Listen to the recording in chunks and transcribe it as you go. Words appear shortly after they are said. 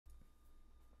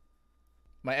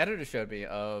My editor showed me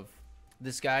of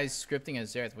this guy's scripting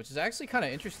as Xerath, which is actually kind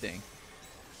of interesting.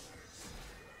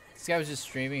 This guy was just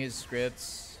streaming his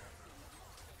scripts.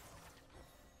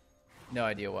 No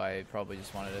idea why. He probably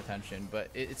just wanted attention, but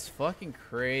it's fucking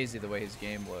crazy the way his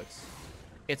game looks.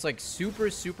 It's like super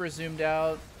zoomed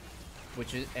out,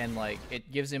 which is, and like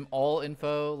it gives him all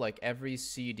info, like every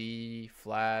CD,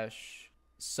 flash,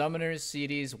 summoners,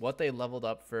 CDs, what they leveled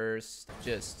up first,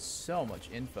 just so much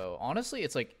info. Honestly,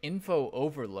 it's like info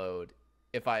overload.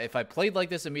 If I played like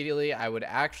this immediately, I would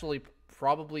actually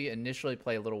probably initially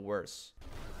play a little worse.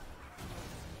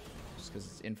 Just because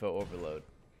it's info overload.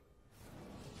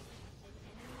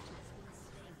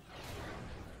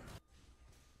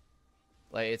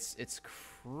 Like it's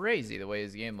crazy the way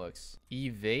his game looks.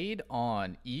 Evade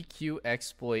on, EQ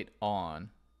exploit on,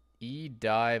 E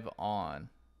dive on,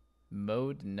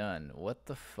 mode none. What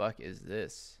the fuck is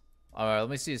this? All right, let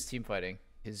me see his team fighting.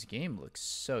 His game looks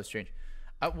so strange.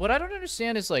 What I don't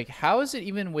understand is like, how is it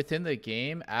even within the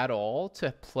game at all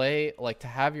to play, like to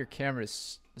have your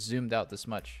cameras zoomed out this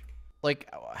much? Like,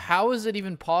 how is it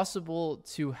even possible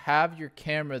to have your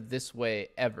camera this way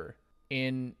ever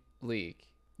in League?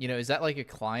 You know, is that like a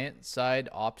client side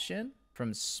option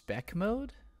from spec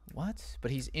mode? What?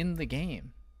 But he's in the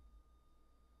game.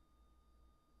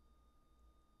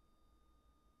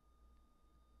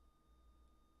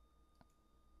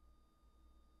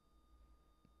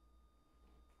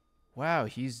 Wow,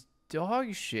 he's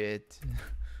dog shit.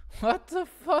 What the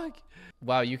fuck?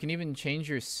 Wow, you can even change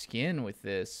your skin with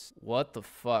this. What the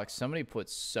fuck? Somebody put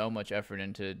so much effort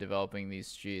into developing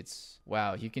these cheats.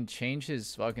 Wow, he can change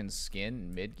his fucking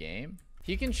skin mid-game.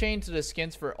 He can change the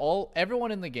skins for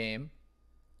everyone in the game.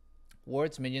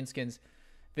 Wards, minion skins,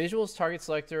 visuals, target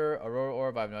selector, Aurora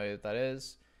Orb, I have no idea what that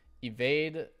is.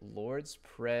 Evade, Lord's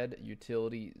Pred,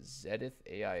 utility, Zedith,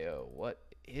 AIO. What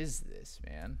is this,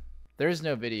 man? There's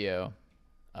no video.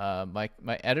 My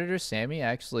editor Sammy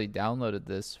actually downloaded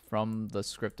this from the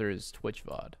scripter's Twitch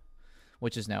VOD,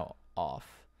 which is now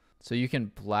off. So you can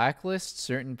blacklist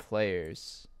certain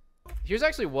players. Here's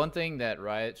actually one thing that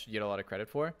Riot should get a lot of credit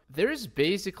for. There's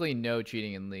basically no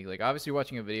cheating in League. Like, obviously you're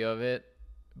watching a video of it,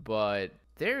 but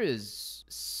there is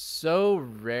so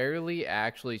rarely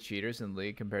actually cheaters in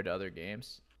League compared to other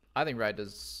games. I think Riot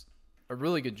does a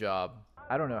really good job.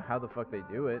 I don't know how the fuck they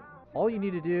do it. All you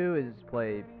need to do is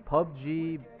play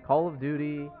PUBG, Call of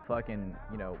Duty, fucking,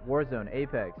 you know, Warzone,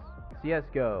 Apex,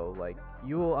 CSGO. Like,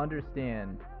 you will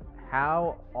understand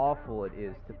how awful it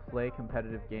is to play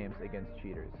competitive games against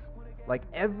cheaters. Like,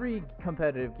 every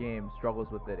competitive game struggles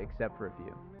with it except for a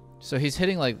few. So he's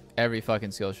hitting, like, every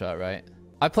fucking skill shot, right?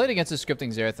 I played against a scripting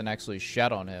Xerath and actually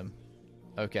shat on him.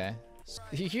 Okay.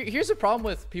 Here's the problem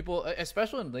with people,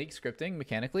 especially in League scripting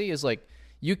mechanically, is like,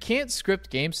 you can't script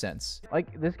game sense.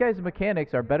 Like, this guy's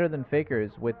mechanics are better than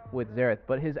Faker's with Xerath,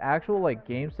 but his actual, like,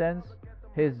 game sense,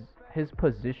 his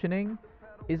positioning,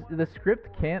 the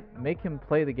script can't make him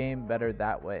play the game better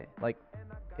that way. Like,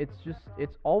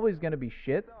 it's always going to be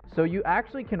shit. So you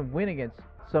actually can win against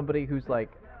somebody who's,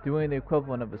 like, doing the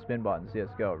equivalent of a spin bot in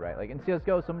CSGO, right? Like, in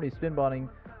CSGO, somebody's spin botting,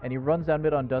 and he runs down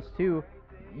mid on Dust 2,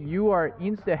 you are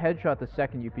insta headshot the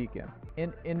second you peek him.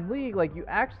 In League, like, you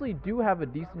actually do have a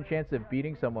decent chance of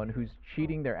beating someone who's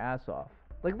cheating their ass off.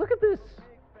 Like, look at this.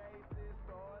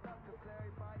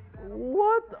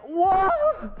 What?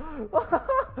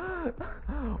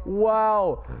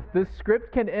 Wow. The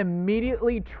script can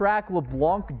immediately track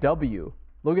LeBlanc W.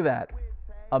 Look at that.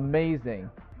 Amazing.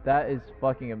 That is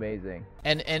fucking amazing.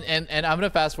 And I'm gonna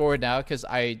fast forward now because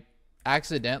I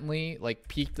accidentally like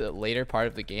peeked the later part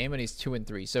of the game and he's 2 and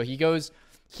 3. So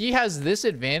he has this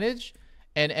advantage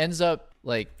and ends up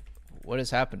like, what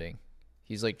is happening?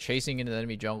 He's like chasing into the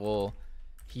enemy jungle.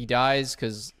 He dies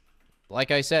because,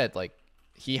 like I said, like,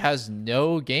 he has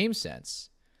no game sense.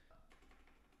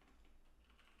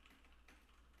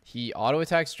 He auto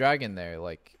attacks dragon there.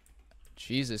 Like,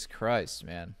 Jesus Christ,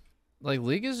 man. Like,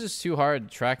 League is just too hard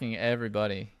tracking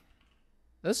everybody.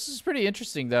 This is pretty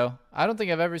interesting, though. I don't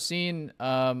think I've ever seen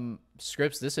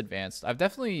scripts this advanced. I've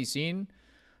definitely seen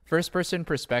first-person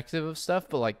perspective of stuff,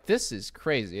 but, like, this is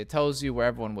crazy. It tells you where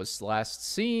everyone was last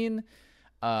seen.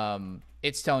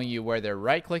 It's telling you where they're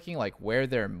right-clicking, like, where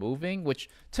they're moving, which,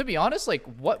 to be honest, like,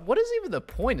 what is even the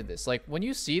point of this? Like, when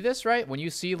you see this, right, when you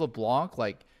see LeBlanc,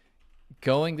 like,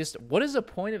 going this, what is the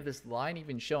point of this line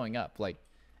even showing up? Like,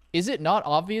 is it not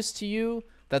obvious to you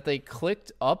that they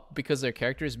clicked up because their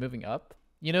character is moving up?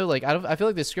 You know, like, I feel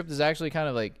like the script is actually kind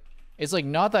of like, it's like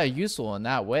not that useful in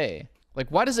that way. Like,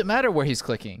 why does it matter where he's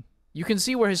clicking? You can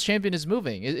see where his champion is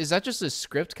moving. Is that just a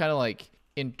script kind of like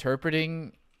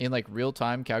interpreting in like real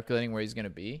time, calculating where he's going to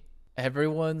be?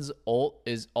 Everyone's ult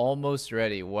is almost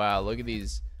ready. Wow, look at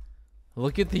these.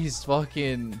 Look at these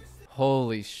fucking...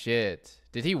 Holy shit.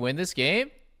 Did he win this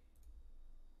game?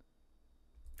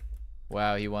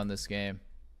 Wow, he won this game.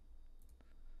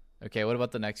 Okay, what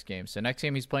about the next game? So next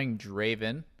game he's playing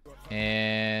Draven,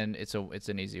 and it's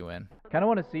an easy win. Kind of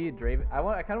want to see Draven.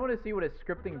 I kind of want to see what a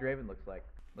scripting Draven looks like.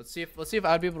 Let's see if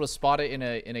I'd be able to spot it in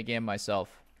a game myself.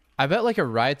 I bet like a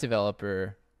Riot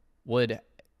developer would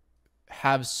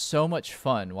have so much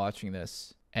fun watching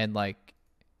this and like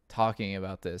talking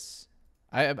about this.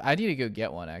 I need to go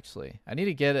get one, actually. I need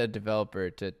to get a developer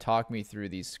to talk me through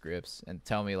these scripts and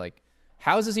tell me like,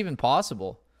 how is this even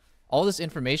possible? All this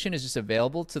information is just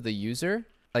available to the user.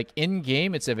 Like in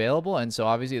game it's available, and so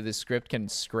obviously the script can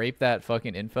scrape that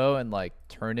fucking info and like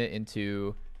turn it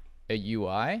into a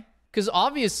UI. Because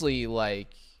obviously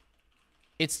like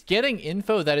it's getting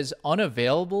info that is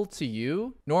unavailable to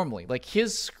you normally. Like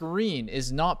his screen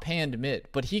is not panned mid,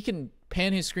 but he can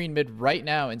pan his screen mid right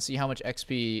now and see how much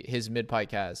XP his mid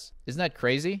pike has. Isn't that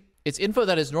crazy? It's info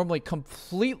that is normally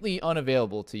completely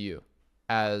unavailable to you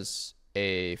as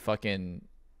a fucking,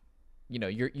 you know,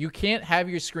 you can't have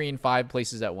your screen 5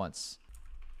 places at once.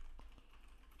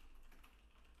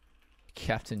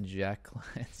 Captain Jack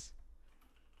Glance.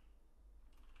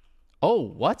 Oh,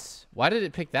 what? Why did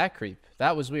it pick that creep?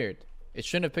 That was weird. It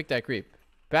shouldn't have picked that creep.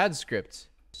 Bad script.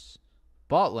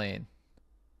 Bot lane.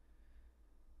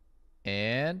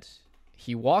 And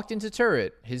he walked into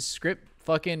turret. His script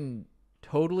fucking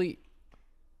totally...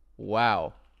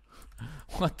 Wow.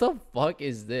 What the fuck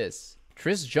is this?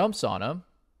 Triss jumps on him.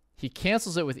 He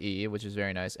cancels it with E, which is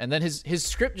very nice. And then his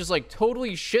script just like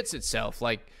totally shits itself.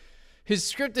 Like his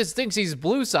script just thinks he's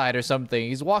blue side or something.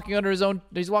 He's walking under his own...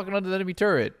 He's walking under the enemy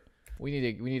turret. We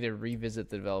need to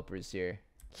revisit the developers here.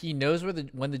 He knows where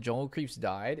when the jungle creeps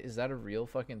died. Is that a real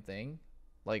fucking thing?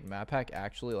 Like map hack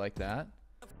actually like that?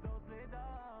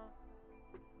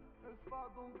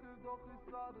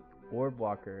 Orb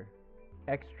walker,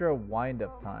 extra wind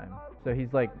up time. So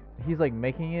he's like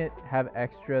making it have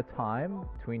extra time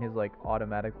between his like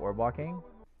automatic orb walking.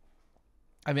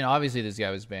 I mean, obviously this guy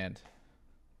was banned.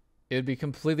 It would be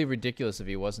completely ridiculous if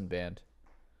he wasn't banned.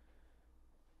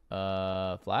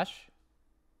 Flash?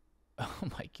 Oh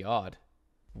my god.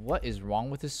 What is wrong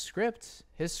with his script?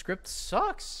 His script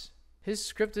sucks. His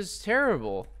script is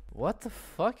terrible. What the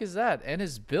fuck is that? And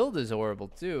his build is horrible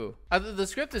too. The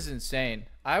script is insane.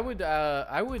 I would,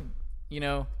 you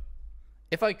know,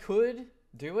 if I could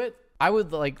do it, I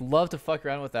would like love to fuck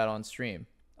around with that on stream.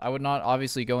 I would not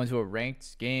obviously go into a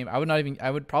ranked game. I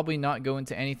would probably not go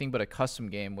into anything but a custom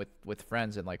game with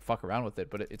friends and like fuck around with it.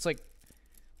 But it's like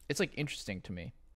interesting to me.